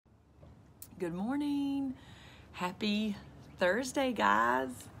Good morning. Happy Thursday, guys.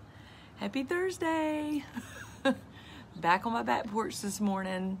 Happy Thursday. Back on my back porch this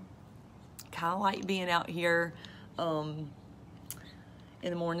morning. Kind of like being out here in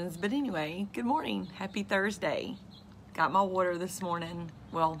the mornings. But anyway, good morning. Happy Thursday. Got my water this morning.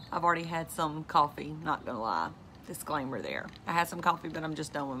 Well, I've already had some coffee, not gonna lie. Disclaimer there. I had some coffee, but I'm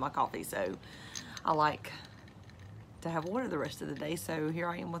just done with my coffee. So I like to have water the rest of the day. So here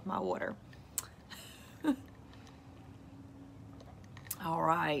I am with my water. All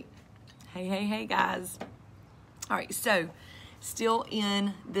right. Hey, guys. All right, so still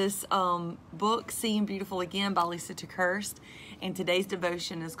in this book, Seeing Beautiful Again by Lisa TeKirst. And today's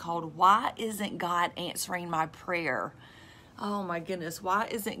devotion is called, Why Isn't God Answering My Prayer? Oh my goodness, why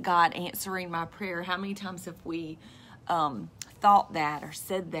isn't God answering my prayer? How many times have we thought that or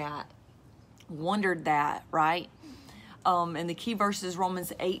said that, wondered that, right? And the key verse is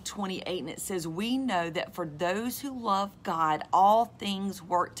Romans 8:28, and it says, we know that for those who love God, all things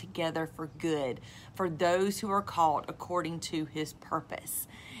work together for good, for those who are called according to his purpose.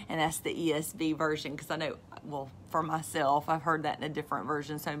 And that's the ESV version, because I know, well, for myself, I've heard that in a different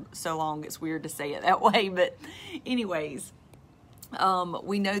version, so long it's weird to say it that way. But anyways,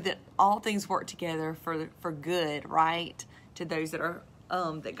 we know that all things work together for good, right? To those that are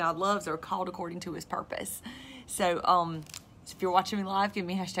that God loves or called according to his purpose. So if you're watching me live, give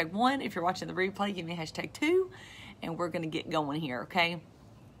me #1. If you're watching the replay, give me #2. And we're going to get going here, okay?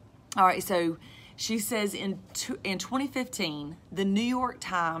 All right, so she says in 2015, the New York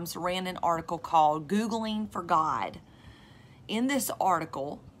Times ran an article called Googling for God. In this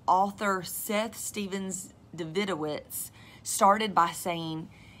article, author Seth Stevens-Davidowitz started by saying,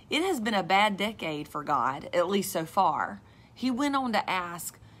 it has been a bad decade for God, at least so far. He went on to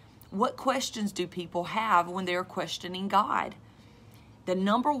ask, what questions do people have when they're questioning God? The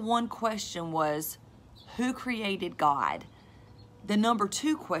number one question was, who created God? The number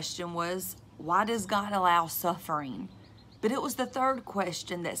two question was, why does God allow suffering? But it was the third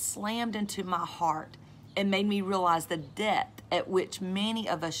question that slammed into my heart and made me realize the depth at which many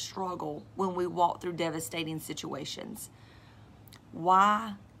of us struggle when we walk through devastating situations.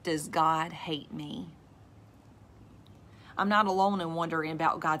 Why does God hate me? I'm not alone in wondering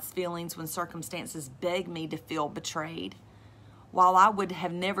about God's feelings when circumstances beg me to feel betrayed. While I would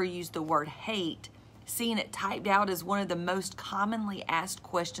have never used the word hate, seeing it typed out as one of the most commonly asked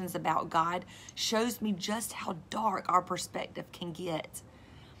questions about God shows me just how dark our perspective can get.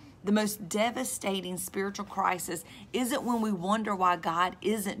 The most devastating spiritual crisis isn't when we wonder why God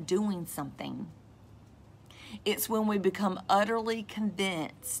isn't doing something. It's when we become utterly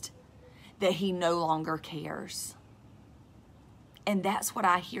convinced that he no longer cares. And that's what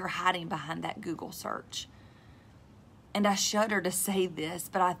I hear hiding behind that Google search. And I shudder to say this,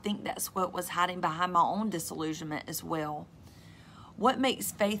 but I think that's what was hiding behind my own disillusionment as well. What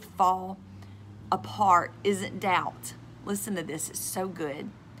makes faith fall apart isn't doubt. Listen to this, it's so good.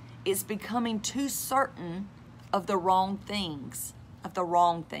 It's becoming too certain of the wrong things,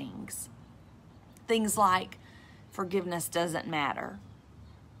 Things like forgiveness doesn't matter.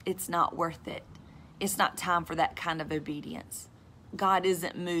 It's not worth it. It's not time for that kind of obedience. God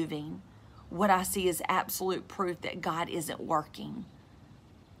isn't moving. What I see is absolute proof that God isn't working.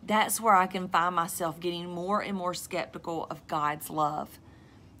 That's where I can find myself getting more and more skeptical of God's love,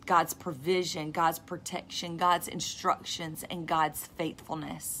 God's provision, God's protection, God's instructions, and God's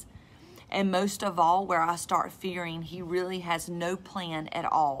faithfulness. And most of all, where I start fearing he really has no plan at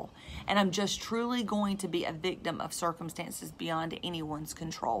all. And I'm just truly going to be a victim of circumstances beyond anyone's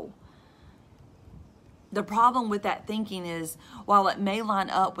control. The problem with that thinking is, while it may line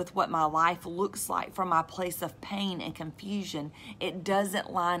up with what my life looks like from my place of pain and confusion, it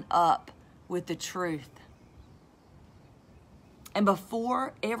doesn't line up with the truth. And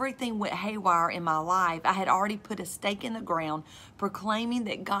before everything went haywire in my life, I had already put a stake in the ground, proclaiming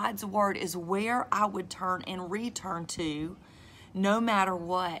that God's word is where I would turn and return to, no matter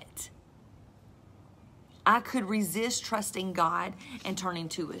what. I could resist trusting God and turning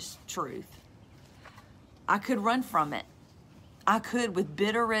to his truth. I could run from it. I could, with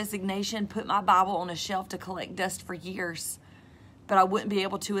bitter resignation, put my Bible on a shelf to collect dust for years, but I wouldn't be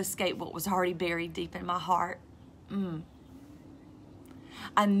able to escape what was already buried deep in my heart.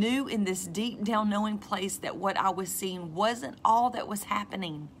 I knew in this deep down knowing place that what I was seeing wasn't all that was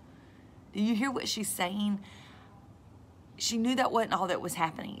happening. Do you hear what she's saying? She knew that wasn't all that was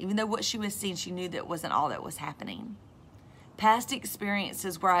happening. Even though what she was seeing, she knew that wasn't all that was happening. Past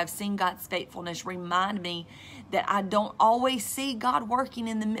experiences where I've seen God's faithfulness remind me that I don't always see God working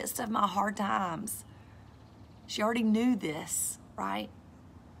in the midst of my hard times. She already knew this, right?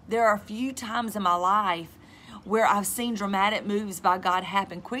 There are a few times in my life where I've seen dramatic moves by God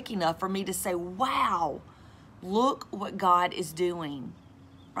happen quick enough for me to say, wow, look what God is doing,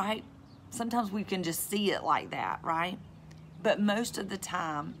 right? Sometimes we can just see it like that, right? But most of the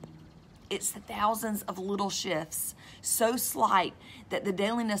time, it's thousands of little shifts, so slight that the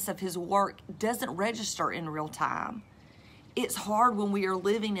dailiness of his work doesn't register in real time. It's hard when we are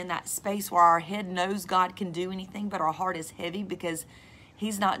living in that space where our head knows God can do anything, but our heart is heavy because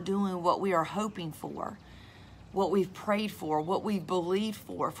he's not doing what we are hoping for, what we've prayed for, what we've believed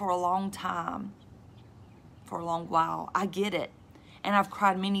for a long time, for a long while. I get it. And I've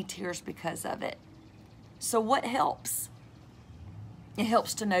cried many tears because of it. So what helps? It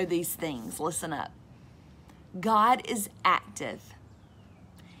helps to know these things. Listen up. God is active,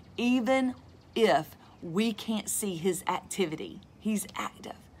 even if we can't see his activity. He's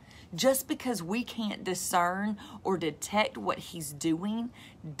active. Just because we can't discern or detect what he's doing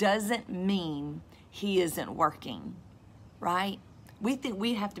doesn't mean he isn't working, right? We think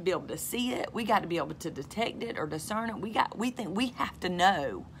we have to be able to see it. We got to be able to detect it or discern it. We think we have to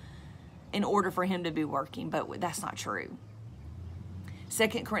know in order for him to be working, but that's not true. 2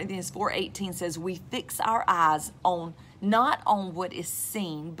 Corinthians 4:18 says, we fix our eyes on not on what is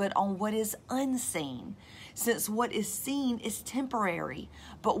seen, but on what is unseen. Since what is seen is temporary,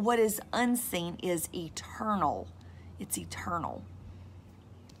 but what is unseen is eternal. It's eternal.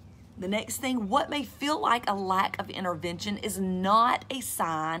 The next thing, what may feel like a lack of intervention is not a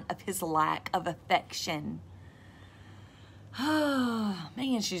sign of his lack of affection. Oh,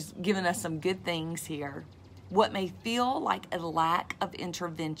 man, she's giving us some good things here. What may feel like a lack of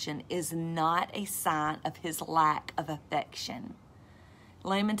intervention is not a sign of his lack of affection.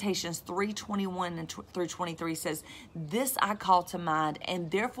 Lamentations 3:21 through 23 says, this I call to mind,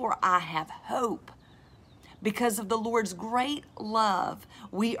 and therefore I have hope. Because of the Lord's great love,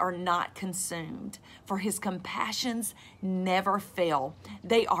 we are not consumed, for his compassions never fail.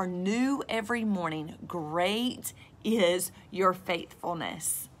 They are new every morning. Great is your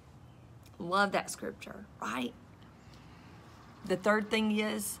faithfulness. Love that scripture, right? The third thing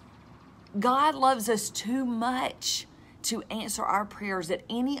is, God loves us too much to answer our prayers at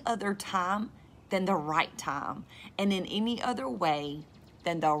any other time than the right time, and in any other way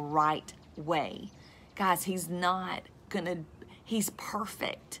than the right way. Guys, he's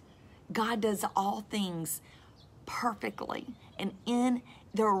perfect. God does all things perfectly and in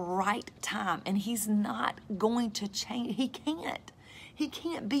the right time, and he's not going to change. He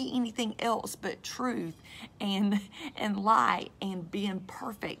can't be anything else but truth and light and being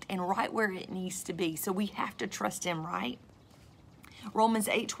perfect and right where it needs to be. So we have to trust him, right? Romans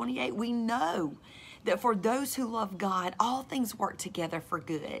 8:28, we know that for those who love God, all things work together for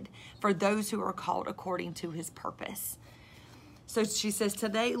good, for those who are called according to his purpose. So she says,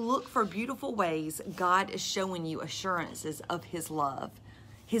 today, look for beautiful ways God is showing you assurances of his love.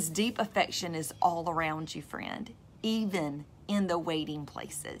 His deep affection is all around you, friend, even in the waiting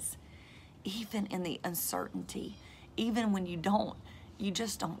places, even in the uncertainty, even when you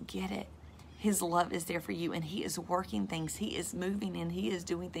just don't get it. His love is there for you, and he is working things. He is moving, and he is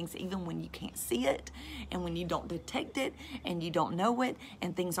doing things even when you can't see it, and when you don't detect it, and you don't know it,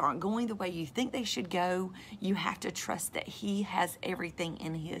 and things aren't going the way you think they should go. You have to trust that he has everything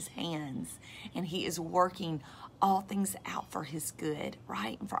in his hands, and he is working all things out for his good,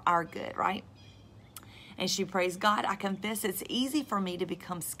 right? And for our good, right? And she prays, God, I confess it's easy for me to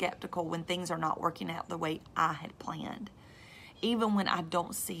become skeptical when things are not working out the way I had planned. Even when I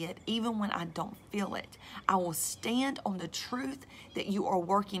don't see it, even when I don't feel it, I will stand on the truth that you are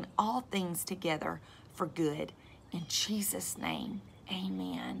working all things together for good. In Jesus' name,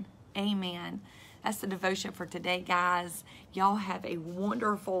 amen. Amen. That's the devotion for today, guys. Y'all have a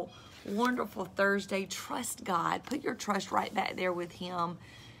wonderful, wonderful Thursday. Trust God. Put your trust right back there with him.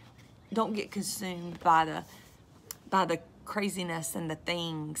 Don't get consumed by the craziness and the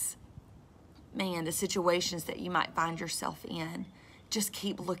things, the situations that you might find yourself in. Just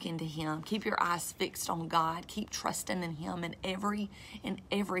keep looking to him. Keep your eyes fixed on God. Keep trusting in him in everything,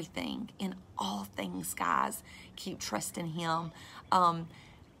 in all things, guys. Keep trusting him.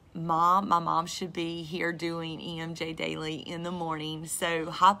 My mom should be here doing EMJ Daily in the morning. So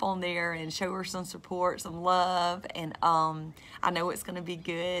hop on there and show her some support, some love. And I know it's going to be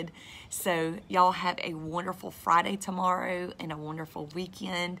good. So y'all have a wonderful Friday tomorrow and a wonderful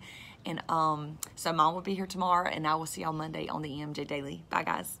weekend. And so Mom will be here tomorrow, and I will see y'all Monday on the EMJ Daily. Bye,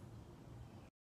 guys.